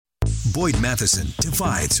Boyd Matheson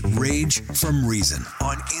divides rage from reason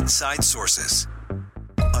on Inside Sources.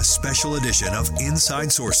 A special edition of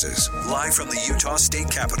Inside Sources, live from the Utah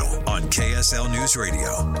State Capitol on KSL News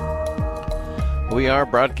Radio. We are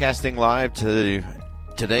broadcasting live today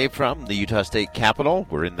from the Utah State Capitol.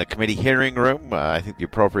 We're in the committee hearing room. I think the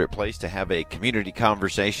appropriate place to have a community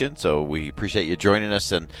conversation, so we appreciate you joining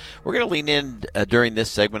us. And we're going to lean in during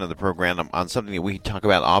this segment of the program on something that we talk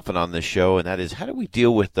about often on this show, and that is how do we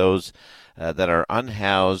deal with those that are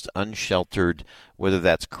unhoused, unsheltered, whether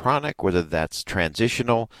that's chronic, whether that's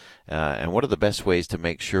transitional, and what are the best ways to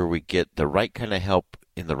make sure we get the right kind of help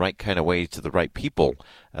in the right kind of ways to the right people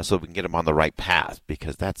so we can get them on the right path,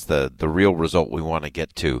 because that's the real result we want to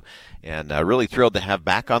get to. And really thrilled to have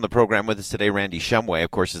back on the program with us today Randy Shumway,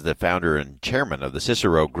 of course, is the founder and chairman of the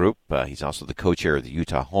Cicero Group. He's also the co-chair of the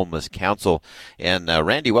Utah Homeless Council. And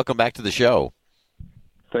Randy, welcome back to the show.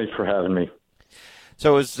 Thanks for having me.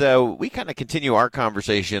 So as we kind of continue our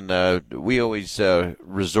conversation, we always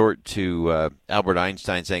resort to Albert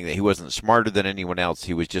Einstein saying that he wasn't smarter than anyone else.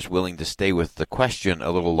 He was just willing to stay with the question a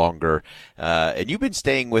little longer. And you've been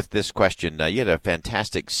staying with this question. You had a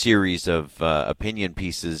fantastic series of opinion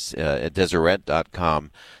pieces at Deseret.com,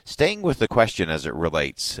 staying with the question as it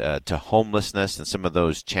relates to homelessness and some of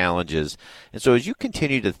those challenges. And so as you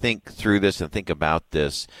continue to think through this and think about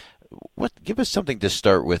this, give us something to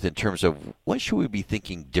start with in terms of what should we be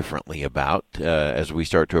thinking differently about as we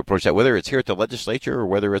start to approach that, whether it's here at the legislature or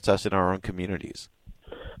whether it's us in our own communities?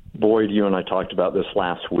 Boyd, you and I talked about this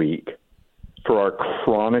last week. For our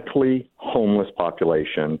chronically homeless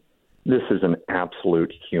population, this is an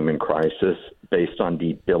absolute human crisis based on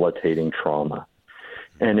debilitating trauma.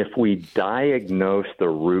 And if we diagnose the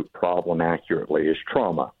root problem accurately as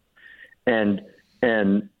trauma and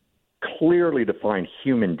clearly define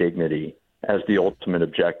human dignity as the ultimate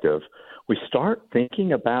objective, we start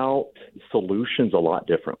thinking about solutions a lot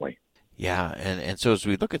differently. Yeah, and so as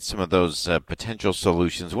we look at some of those potential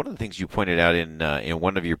solutions, one of the things you pointed out in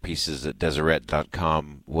one of your pieces at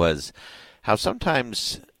Deseret.com was how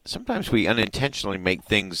sometimes we unintentionally make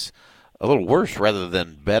things a little worse rather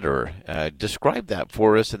than better. Describe that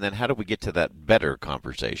for us, and then how do we get to that better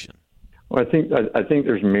conversation? Well, I think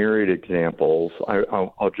there's myriad examples.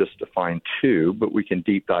 I'll just define two, but we can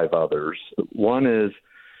deep dive others. One is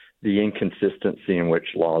the inconsistency in which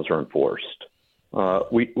laws are enforced.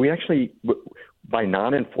 We actually, by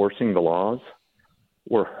not enforcing the laws,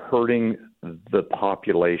 we're hurting the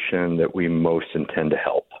population that we most intend to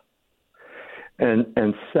help.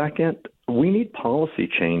 And second, we need policy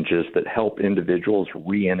changes that help individuals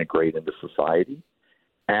reintegrate into society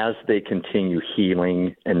as they continue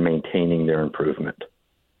healing and maintaining their improvement.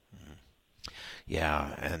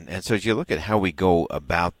 Yeah, and so as you look at how we go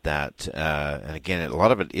about that, and again, a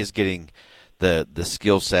lot of it is getting the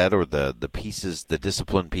skill set or the pieces, the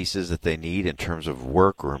discipline pieces that they need in terms of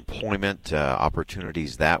work or employment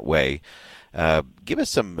opportunities that way. Give us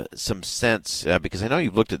some sense, because I know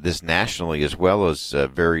you've looked at this nationally as well as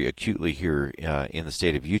very acutely here in the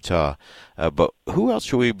state of Utah, but who else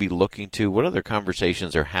should we be looking to? What other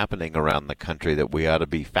conversations are happening around the country that we ought to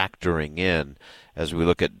be factoring in as we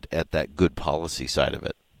look at that good policy side of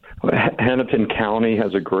it? Hennepin County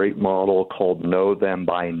has a great model called Know Them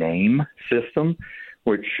by Name system,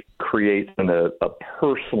 which creates a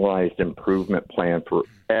personalized improvement plan for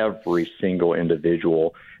every single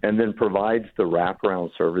individual and then provides the wraparound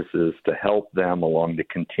services to help them along the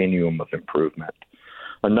continuum of improvement.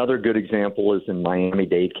 Another good example is in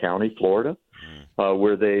Miami-Dade County, Florida,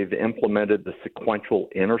 where they've implemented the sequential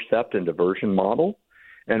intercept and diversion model.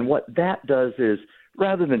 And what that does is,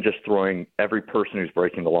 rather than just throwing every person who's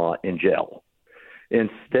breaking the law in jail,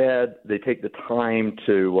 instead they take the time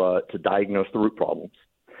to diagnose the root problems.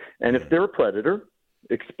 And if they're a predator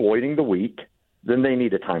exploiting the weak, then they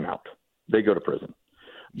need a timeout. They go to prison.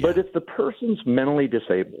 Yeah. But if the person's mentally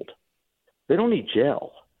disabled, they don't need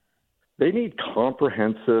jail. They need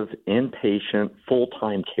comprehensive, inpatient,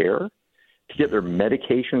 full-time care to get their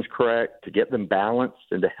medications correct, to get them balanced,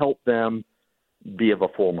 and to help them be of a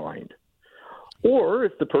full mind. Or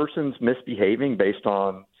if the person's misbehaving based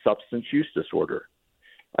on substance use disorder,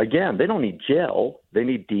 again, they don't need jail. They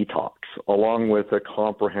need detox, along with a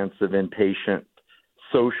comprehensive inpatient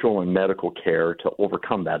social and medical care to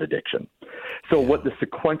overcome that addiction. So what the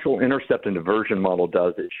sequential intercept and diversion model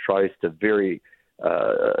does is tries to very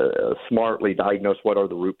smartly diagnose what are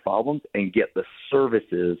the root problems and get the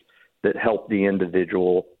services that help the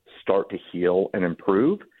individual start to heal and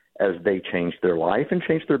improve as they change their life and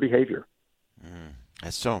change their behavior.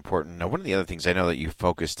 That's so important. Now, one of the other things I know that you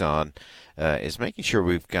focused on is making sure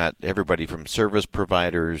we've got everybody from service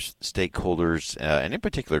providers, stakeholders, and in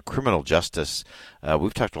particular criminal justice.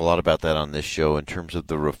 We've talked a lot about that on this show in terms of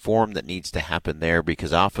the reform that needs to happen there,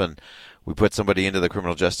 because often we put somebody into the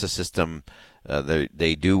criminal justice system,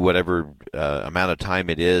 they do whatever amount of time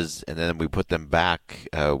it is, and then we put them back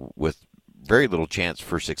with very little chance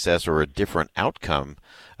for success or a different outcome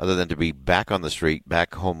other than to be back on the street,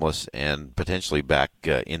 back homeless, and potentially back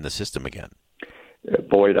in the system again.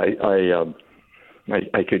 Boyd, I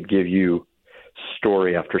could give you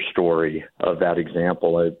story after story of that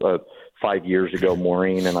example. 5 years ago,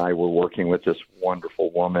 Maureen and I were working with this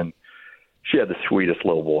wonderful woman. She had the sweetest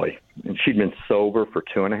little boy, and she'd been sober for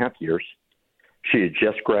 2.5 years. She had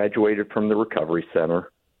just graduated from the recovery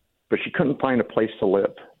center, but she couldn't find a place to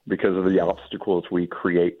live because of the obstacles we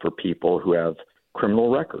create for people who have criminal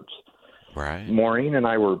records. Right. Maureen and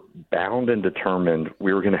I were bound and determined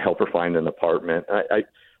we were going to help her find an apartment.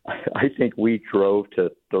 I think we drove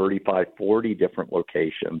to 35, 40 different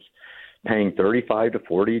locations, paying $35 to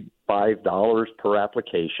 $45 per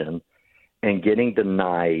application and getting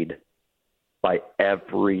denied by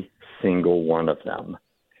every single one of them.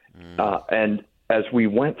 And as we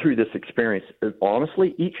went through this experience,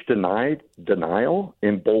 honestly, each denial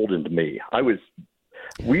emboldened me.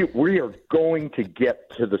 We are going to get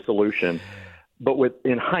to the solution, but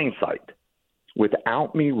in hindsight,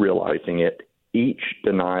 without me realizing it, each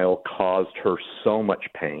denial caused her so much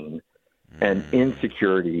pain and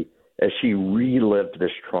insecurity as she relived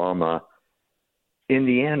this trauma. In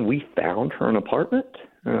the end, we found her an apartment.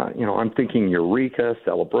 I'm thinking eureka,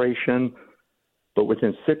 celebration. But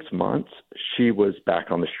within 6 months, she was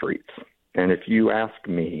back on the streets. And if you ask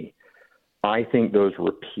me, I think those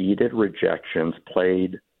repeated rejections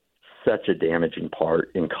played such a damaging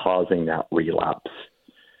part in causing that relapse.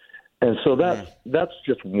 And so that's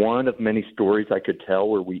just one of many stories I could tell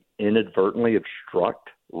where we inadvertently obstruct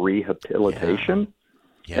rehabilitation.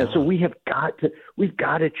 Yeah. And so we've got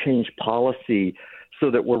to change policy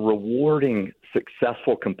so that we're rewarding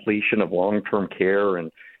successful completion of long-term care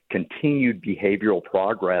and continued behavioral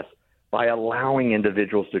progress by allowing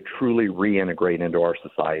individuals to truly reintegrate into our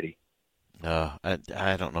society.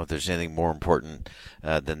 I don't know if there's anything more important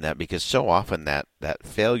than that, because so often that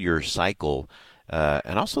failure cycle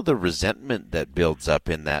and also the resentment that builds up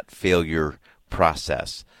in that failure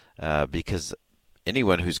process, because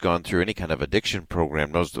anyone who's gone through any kind of addiction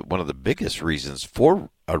program knows that one of the biggest reasons for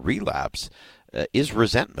a relapse is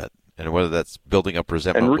resentment. And whether that's building up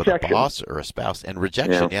resentment with a boss or a spouse, and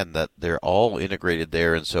rejection, and that they're all integrated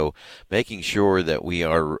there. And so making sure that we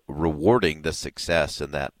are rewarding the success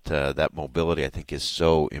and that mobility, I think, is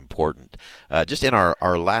so important. Just in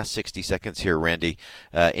our last 60 seconds here, Randy,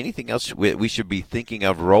 anything else we should be thinking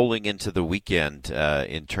of rolling into the weekend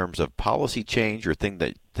in terms of policy change or things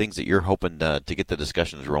that you're hoping to get the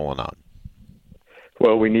discussions rolling on?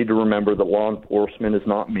 Well, we need to remember that law enforcement is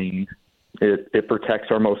not mean. It protects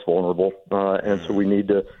our most vulnerable, and so we need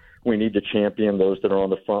to champion those that are on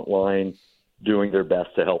the front line, doing their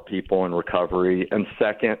best to help people in recovery. And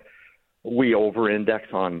second, we over-index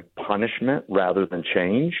on punishment rather than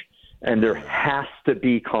change, and there has to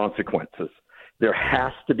be consequences. There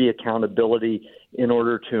has to be accountability in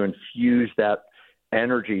order to infuse that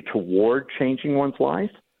energy toward changing one's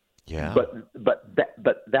life. Yeah. But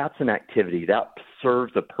that's an activity that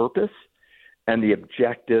serves a purpose, and the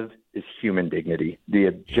objective is human dignity. The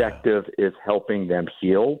objective is helping them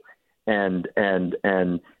heal and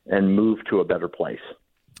move to a better place.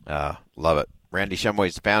 Love it. Randy Shumway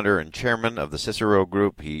is the founder and chairman of the Cicero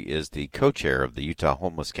Group. He is the co-chair of the Utah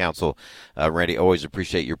Homeless Council. Randy, always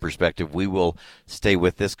appreciate your perspective. We will stay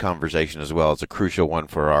with this conversation as well. It's a crucial one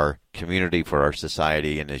for our community, for our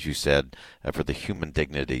society, and as you said, for the human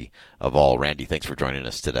dignity of all. Randy, thanks for joining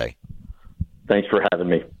us today. Thanks for having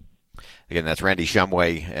me. Again, that's Randy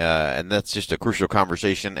Shumway, and that's just a crucial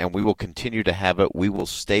conversation, and we will continue to have it. We will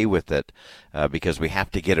stay with it because we have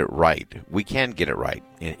to get it right. We can get it right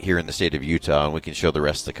here in the state of Utah, and we can show the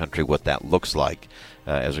rest of the country what that looks like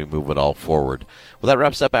as we move it all forward. Well, that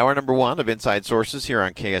wraps up hour number 1 of Inside Sources here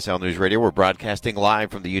on KSL News Radio. We're broadcasting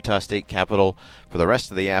live from the Utah State Capitol for the rest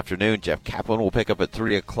of the afternoon. Jeff Kaplan will pick up at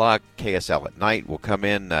 3 o'clock. KSL at Night will come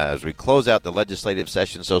in as we close out the legislative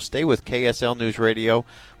session, so stay with KSL News Radio.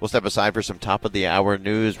 We'll step aside for some top-of-the-hour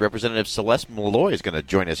news. Representative Celeste Malloy is going to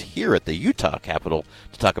join us here at the Utah Capitol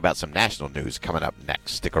to talk about some national news coming up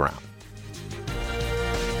next. Stick around.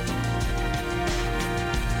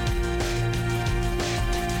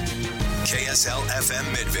 KSL FM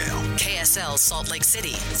Midvale. KSL Salt Lake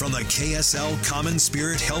City. From the KSL Common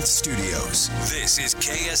Spirit Health Studios, this is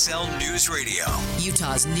KSL News Radio.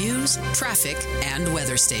 Utah's news, traffic, and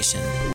weather station.